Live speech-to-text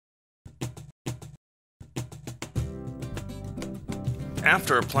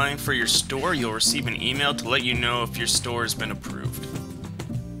After applying for your store, you'll receive an email to let you know if your store has been approved.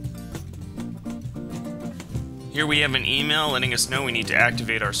 Here we have an email letting us know we need to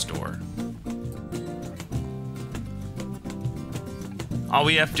activate our store. All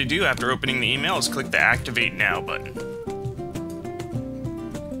we have to do after opening the email is click the Activate Now button.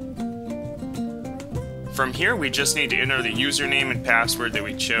 From here, we just need to enter the username and password that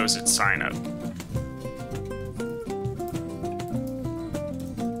we chose at sign up.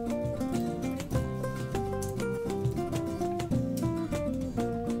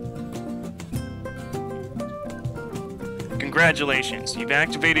 Congratulations, you've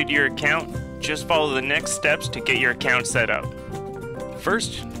activated your account. Just follow the next steps to get your account set up.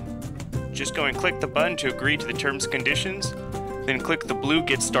 First, just go and click the button to agree to the terms and conditions, then click the blue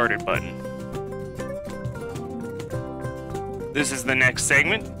Get Started button. This is the next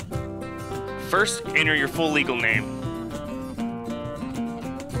segment. First, enter your full legal name.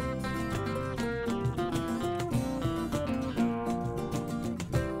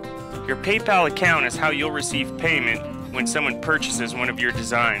 Your PayPal account is how you'll receive payment when someone purchases one of your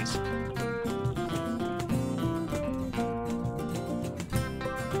designs.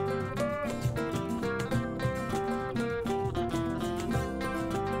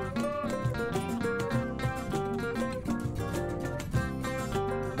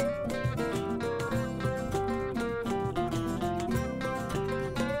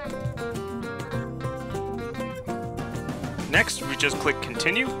 Next, we just click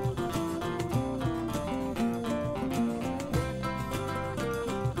Continue.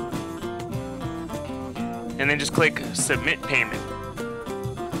 And then just click Submit Payment.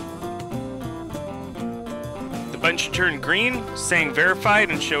 The button should turn green, saying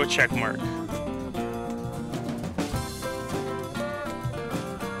Verified, and show a check mark.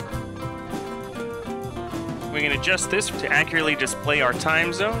 We can adjust this to accurately display our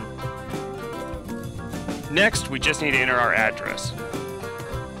time zone. Next, we just need to enter our address.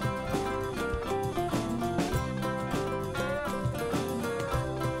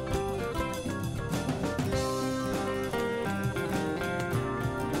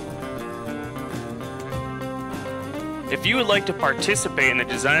 If you would like to participate in the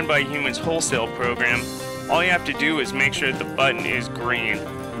Design by Humans wholesale program, all you have to do is make sure that the button is green.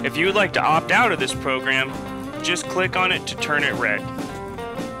 If you would like to opt out of this program, just click on it to turn it red.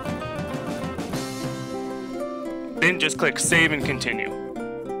 Then just click Save and Continue.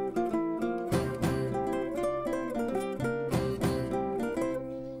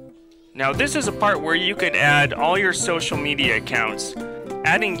 Now this is a part where you could add all your social media accounts.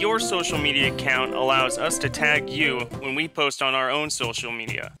 Adding your social media account allows us to tag you when we post on our own social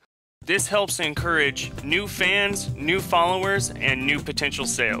media. This helps encourage new fans, new followers, and new potential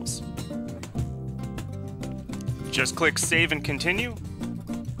sales. Just click Save and Continue.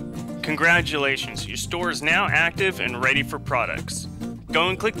 Congratulations, your store is now active and ready for products. Go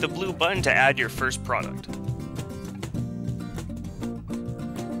and click the blue button to add your first product.